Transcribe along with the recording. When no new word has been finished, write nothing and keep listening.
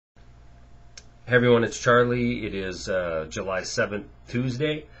Hey everyone, it's Charlie. It is July 7th,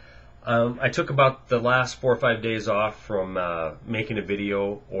 Tuesday. I took about the last 4 or 5 days off from making a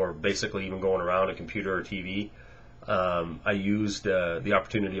video or basically even going around a computer or TV. I used the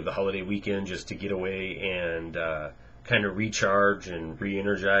opportunity of the holiday weekend just to get away and kind of recharge and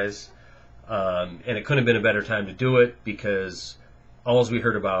re-energize. And it couldn't have been a better time to do it because all we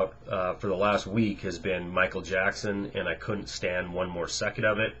heard about for the last week has been Michael Jackson, and I couldn't stand one more second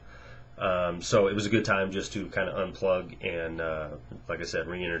of it. So it was a good time just to kind of unplug and, like I said,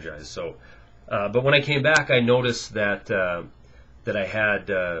 re-energize. But when I came back, I noticed that I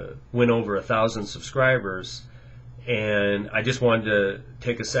had went over 1,000 subscribers, and I just wanted to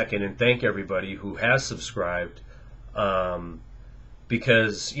take a second and thank everybody who has subscribed,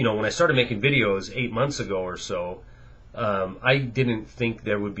 because when I started making videos 8 months ago or so, I didn't think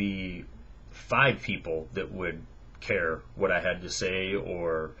there would be 5 people that would care what I had to say,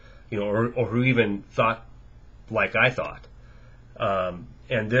 or who even thought like I thought.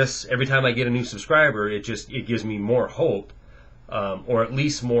 And this, every time I get a new subscriber, it gives me more hope, or at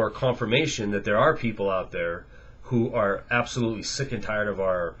least more confirmation that there are people out there who are absolutely sick and tired of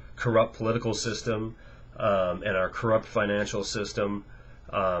our corrupt political system, and our corrupt financial system,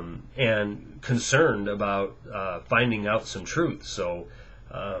 and concerned about finding out some truth. So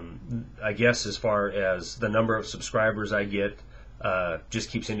I guess as far as the number of subscribers I get,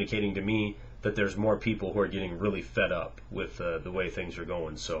 just keeps indicating to me that there's more people who are getting really fed up with the way things are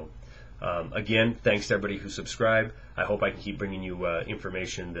going. So again, thanks to everybody who subscribed. I hope I can keep bringing you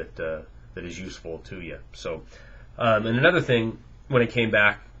information that is useful to you. So and another thing, when I came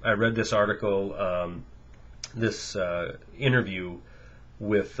back, I read this article, this interview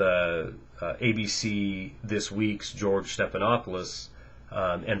with ABC This Week's George Stephanopoulos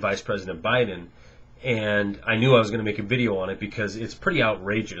and Vice President Biden. And I knew I was going to make a video on it because it's pretty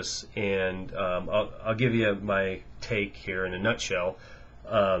outrageous, and I'll give you my take here in a nutshell.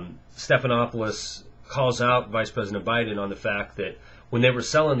 Stephanopoulos calls out Vice President Biden on the fact that when they were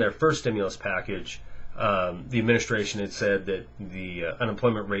selling their first stimulus package, the administration had said that the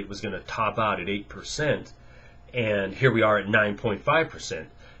unemployment rate was going to top out at 8%, and here we are at 9.5%.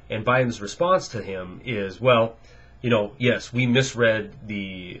 And Biden's response to him is, well, yes, we misread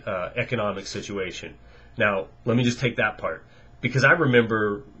the economic situation. Now, let me just take that part, because I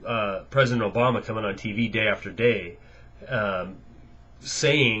remember President Obama coming on TV day after day,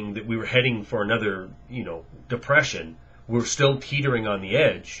 saying that we were heading for another, depression. We're still teetering on the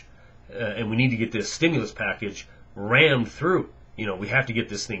edge, and we need to get this stimulus package rammed through. We have to get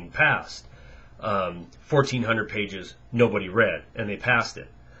this thing passed. 1,400 pages, nobody read, and they passed it.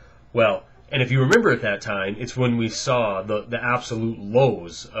 Well, and if you remember at that time, it's when we saw the absolute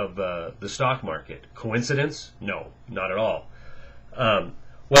lows of the stock market. Coincidence? No, not at all. Well,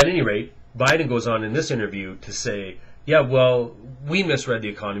 at any rate, Biden goes on in this interview to say, yeah, well, we misread the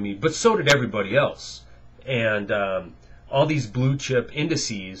economy, but so did everybody else. And all these blue chip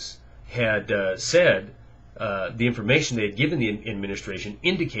indices had said, the information they had given the administration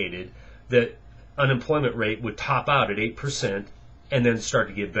indicated that unemployment rate would top out at 8% and then start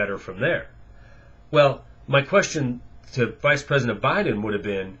to get better from there. Well, my question to Vice President Biden would have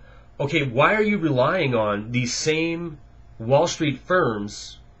been, okay, why are you relying on these same Wall Street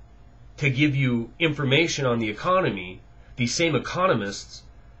firms to give you information on the economy, these same economists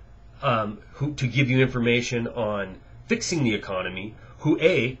who to give you information on fixing the economy, who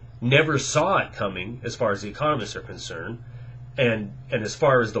A, never saw it coming as far as the economists are concerned, and as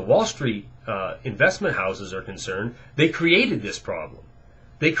far as the Wall Street investment houses are concerned, they created this problem.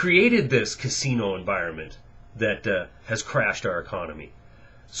 They created this casino environment that has crashed our economy.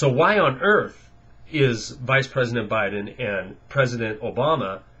 So why on earth is Vice President Biden and President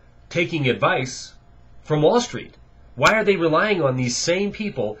Obama taking advice from Wall Street? Why are they relying on these same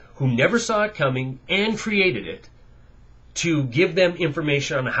people who never saw it coming and created it to give them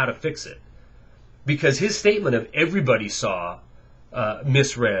information on how to fix it? Because his statement of everybody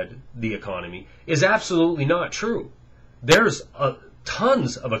misread the economy is absolutely not true. There's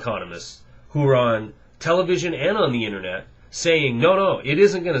tons of economists who are on television and on the internet saying, no, it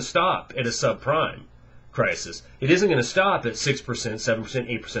isn't going to stop at a subprime crisis. It isn't going to stop at 6%,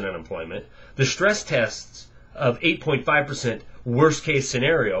 7%, 8% unemployment. The stress tests of 8.5% worst case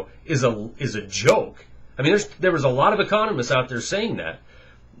scenario is a joke. I mean, there was a lot of economists out there saying that,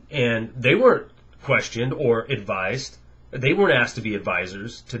 and they weren't questioned or advised. They weren't asked to be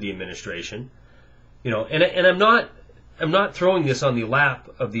advisors to the administration. And I'm not throwing this on the lap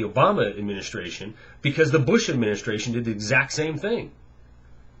of the Obama administration, because the Bush administration did the exact same thing.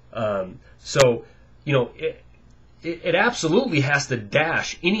 it absolutely has to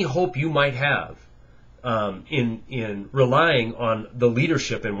dash any hope you might have in relying on the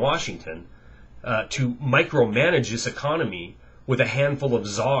leadership in Washington to micromanage this economy with a handful of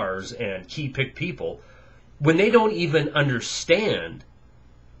czars and key-picked people when they don't even understand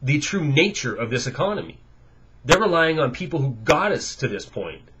the true nature of this economy. They're relying on people who got us to this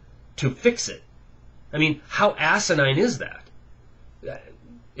point to fix it. I mean, how asinine is that?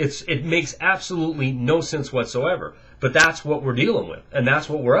 It makes absolutely no sense whatsoever. But that's what we're dealing with, and that's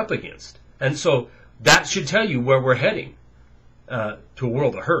what we're up against. And so that should tell you where we're heading, to a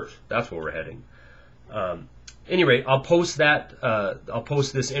world of hurt. That's where we're heading. Any rate, I'll post that. I'll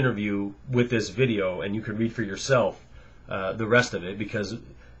post this interview with this video, and you can read for yourself the rest of it, because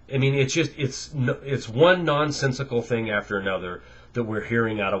I mean, it's one nonsensical thing after another that we're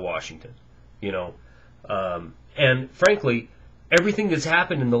hearing out of Washington, you know. And frankly, everything that's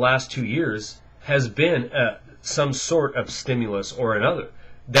happened in the last 2 years has been some sort of stimulus or another.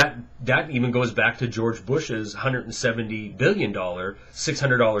 That even goes back to George Bush's $170 billion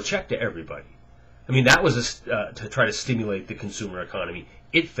 $600 check to everybody. I mean, that was to try to stimulate the consumer economy.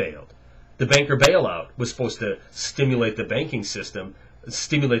 It failed. The banker bailout was supposed to stimulate the banking system,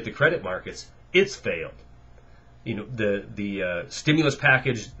 stimulate the credit markets. It's failed. You know, the stimulus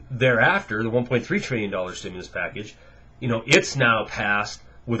package thereafter, the $1.3 trillion stimulus package, you know, it's now passed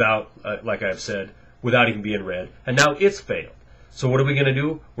without, like I've said, without even being read, and now it's failed. So what are we going to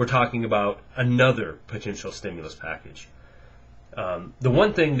do? We're talking about another potential stimulus package. The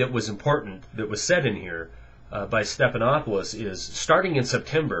one thing that was important that was said in here by Stephanopoulos is, starting in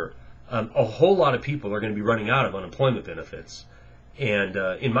September, a whole lot of people are going to be running out of unemployment benefits. And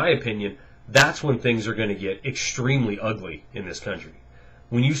in my opinion, that's when things are going to get extremely ugly in this country.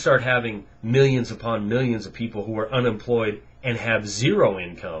 When you start having millions upon millions of people who are unemployed and have zero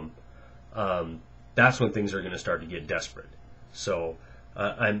income, that's when things are going to start to get desperate. So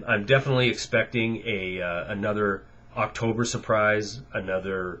I'm definitely expecting another October surprise,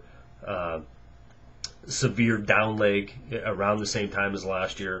 another severe down leg around the same time as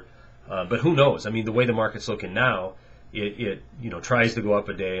last year. But who knows? I mean, the way the market's looking now, it tries to go up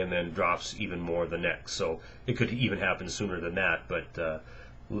a day and then drops even more the next. So it could even happen sooner than that. But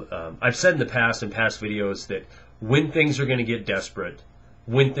I've said in the past, in past videos, that when things are going to get desperate,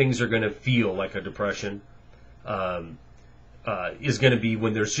 when things are going to feel like a depression, is going to be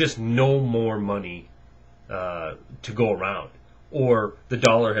when there's just no more money to go around, or the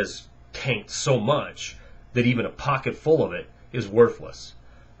dollar has tanked so much that even a pocket full of it is worthless.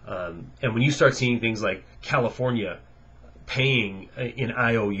 And when you start seeing things like California paying in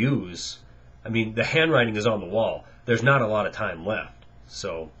IOUs, I mean, the handwriting is on the wall. There's not a lot of time left.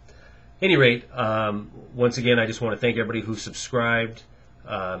 So, at any rate, once again, I just want to thank everybody who subscribed.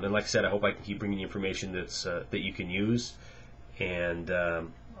 And like I said, I hope I can keep bringing you information that you can use. And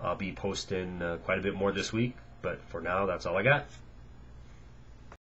I'll be posting quite a bit more this week. But for now, that's all I got.